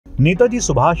Netaji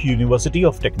Subhash university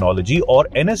of technology और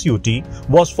NSUT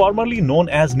was formerly known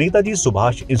as Netaji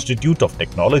Subhash institute of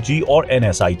technology और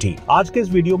NSIT। आज के इस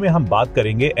वीडियो में हम बात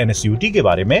करेंगे NSUT के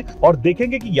बारे में और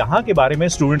देखेंगे कि यहाँ के बारे में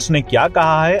स्टूडेंट्स ने क्या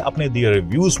कहा है अपने दिए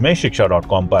रिव्यूज में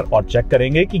shiksha.com पर, और चेक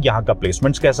करेंगे कि यहाँ का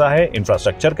प्लेसमेंट्स कैसा है,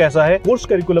 इंफ्रास्ट्रक्चर कैसा है, कोर्स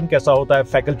करिकुलम कैसा होता है,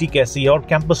 फैकल्टी कैसी है और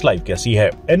कैंपस लाइफ कैसी है।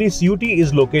 NSUT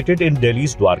is located in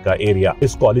दिल्ली's Dwarka area.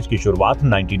 इस कॉलेज की शुरुआत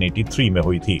 1983 में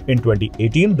हुई थी। इन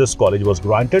 2018 this college was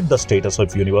granted the status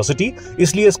of university,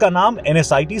 इसलिए इसका नाम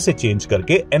NSIT से चेंज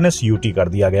करके NSUT कर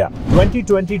दिया गया।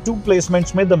 2022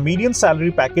 प्लेसमेंट्स में the median salary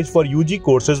package for UG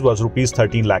courses was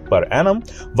 ₹13 lakh per annum,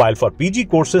 while for PG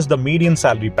courses the median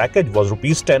salary package was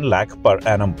 ₹10 lakh per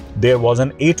annum. There was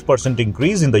an 8%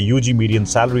 increase in the UG median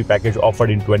salary package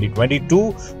offered in 2022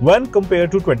 when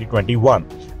compared to 2021.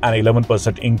 An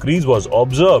 11% increase was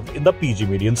observed in the PG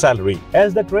median salary.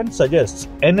 As the trend suggests,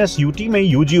 NSUT में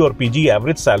UG और PG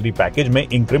average salary package में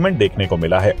increment देखने को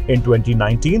मिला है। In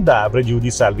 2019, the average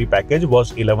UG salary package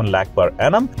was 11 lakh per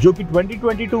annum, जो कि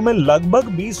 2022 में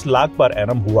लगभग 20 लाख per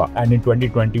annum हुआ, and in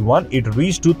 2021 it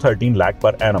reached to 13 lakh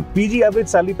per annum. PG average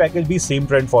salary package भी same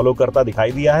trend follow करता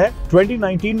दिखाई दिया है।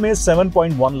 2019 में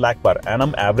 7.1 lakh per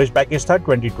annum average package था,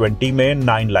 2020 में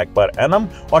 9 लाख per annum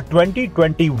और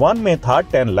 2021 में था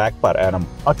 10 lakh per annum.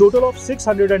 A total of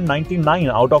 699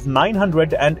 out of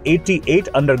 988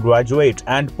 undergraduate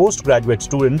and postgraduate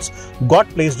students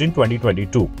got placed in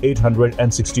 2022.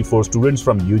 864 students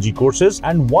from UG courses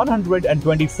and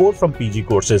 124 from PG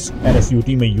courses.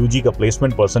 NSUT में UG का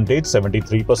placement percentage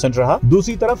 73% रहा।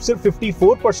 दूसरी तरफ सिर्फ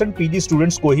 54% PG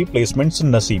students को ही placements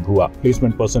नसीब हुआ।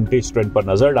 Placement percentage trend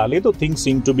पर नजर डाले तो things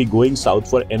seem to be going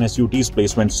south for NSUT's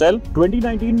placement cell.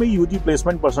 2019 में UG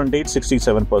placement percentage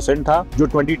 67% था, जो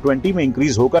 2020 में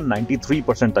इंक्रीज होकर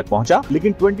 93% तक पहुंचा,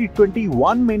 लेकिन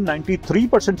 2021 में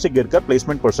 93% से गिरकर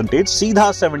प्लेसमेंट परसेंटेज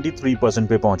सीधा 73%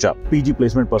 पे पहुंचा। पीजी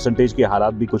प्लेसमेंट परसेंटेज के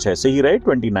हालात भी कुछ ऐसे ही रहे।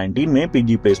 2019 में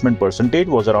PG placement percentage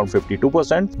was around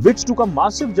 52%, which took a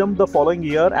massive jump the following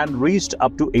year and reached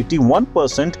up to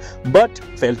 81%, but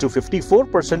fell to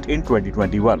 54% in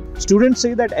 2021. Students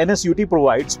say that NSUT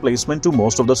provides placement to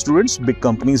most of the students. Big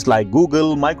companies like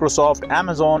Google, Microsoft,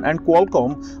 Amazon, and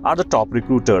Qualcomm are the top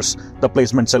recruiters. The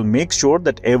placement cell makes sure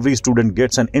that every student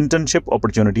gets an internship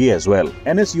opportunity as well.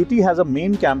 NSUT has a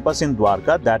main campus in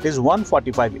Dwarka that is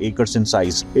 145 acres in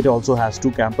size. It also has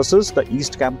two campuses, the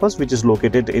East Campus which is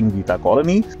located in Gita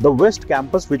Colony, the West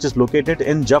Campus which is located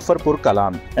in Jafarpur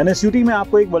Kalan. NSUT में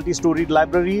आपको एक multi-storeyed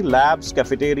library, labs,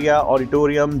 cafeteria,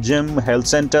 auditorium, gym, health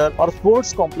centre और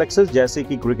sports complexes जैसे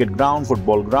कि cricket ground,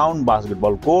 football ground,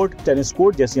 basketball court, tennis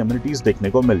court जैसी amenities देखने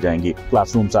को मिल जाएंगी।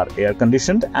 Classrooms are air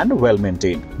conditioned and well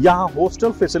maintained. यहाँ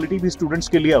हॉस्टल फैसिलिटी भी स्टूडेंट्स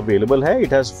के लिए अवेलेबल है।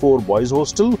 It has 4 boys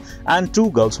hostel and 2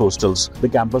 girls hostels. The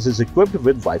campus is equipped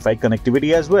with Wi-Fi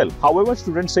connectivity as well. However,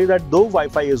 students say that though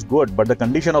Wi-Fi is good, but the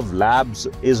condition of labs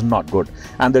is not good,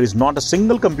 and there is not a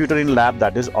single computer in lab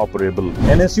that is operable.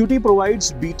 NSUT provides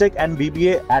B.Tech and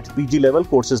BBA at PG level.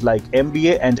 Courses like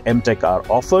MBA and MTech are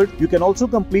offered. You can also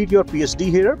complete your PhD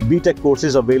here. B.Tech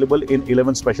courses available in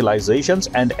 11 specializations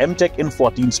and MTech in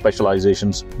 14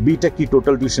 specializations. B.Tech की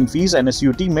total tuition fees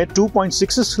NSUT में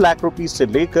 2.66 lakh rupees से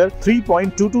लेकर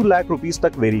 3.22 lakh rupees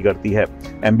तक very करती है।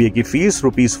 MBA की fees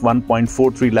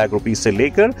 ₹1.43 lakh rupees से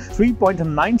लेकर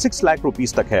 3.96 लाख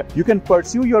रुपीस तक है। You can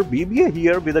pursue your BBA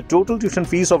here with a total tuition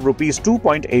fees of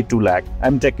 ₹2.82 lakh.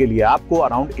 MTech के लिए आपको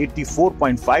अराउंड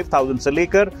 84.5 थाउजेंड से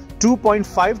लेकर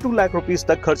 2.52 लाख रुपीस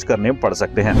तक खर्च करने पड़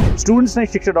सकते हैं। स्टूडेंट्स ने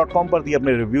shiksha.com पर दिए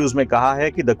अपने रिव्यूज में कहा है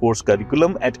कि the course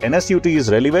curriculum eight NSUT is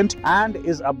relevant and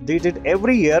is updated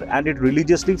every year and it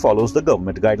religiously follows the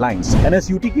government guidelines.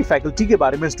 NSUT की फैकल्टी के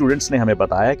बारे में स्टूडेंट्स ने हमें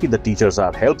बताया कि the teachers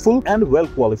are helpful and well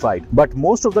qualified, but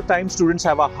most of the time students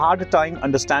have a hard time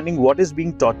understanding what is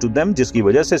being taught to them, जिसकी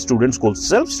वजह से स्टूडेंट्स को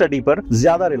सेल्फ स्टडी पर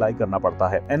ज्यादा रिलाई करना पड़ता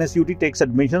है। NSUT takes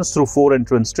admissions through 4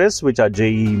 entrance tests which are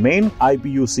JEE Main,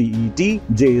 IPU-CET,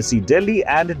 JAC Delhi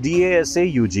and DASA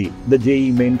UG. The JEE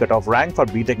Main cutoff rank for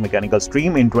B.Tech Mechanical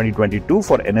stream in 2022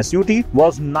 for NSUT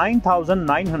was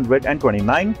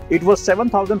 9,929. It was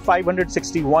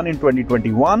 7,561 in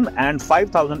 2021 and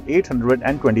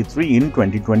 5,823 in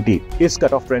 2020. इस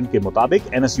cutoff trend के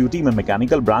मुताबिक NSUT में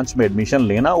mechanical branch में admission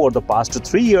लेना over the past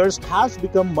 3 years has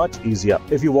become much easier.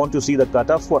 If you want to see the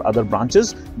cutoff for other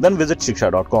branches, then visit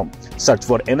shiksha.com. Search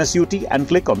for NSUT and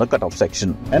click on the cutoff section.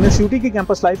 NSUT की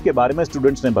campus life के बारे में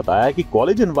students ने बताया कि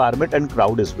college environment and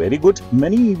crowd is very good.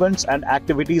 Many events and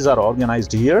activities are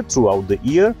organized here throughout the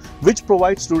year, which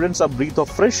provides students a breath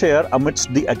of fresh air amidst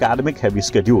the academic heavy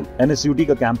schedule. NSUT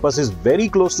का campus is very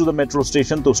close to the metro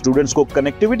station, तो students को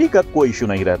connectivity का कोई issue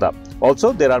नहीं रहता.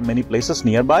 Also, there are many places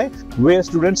nearby where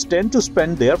students tend to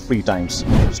spend their free times.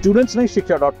 Students ने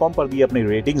shiksha.com पर दिए अपनी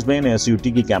ratings में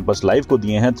NSUT की campus life को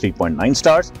दिए हैं 3.9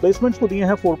 stars, placements को दिए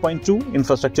हैं 4.2,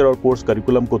 infrastructure और course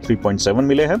curriculum को 3.7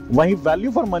 मिले हैं. वहीं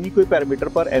value for money कोई पैरामीटर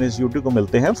पर NSUT को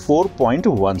मिलते हैं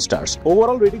 4.1 स्टार्स.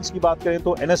 ओवरऑल रेटिंग्स की बात करें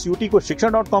तो NSUT को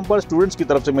shiksha.com पर स्टूडेंट्स की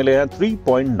तरफ से मिले हैं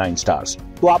 3.9 स्टार्स.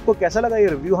 तो आपको कैसा लगा ये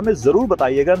रिव्यू हमें जरूर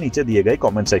बताइएगा नीचे दिए गए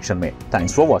कमेंट सेक्शन में.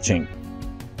 Thanks for watching.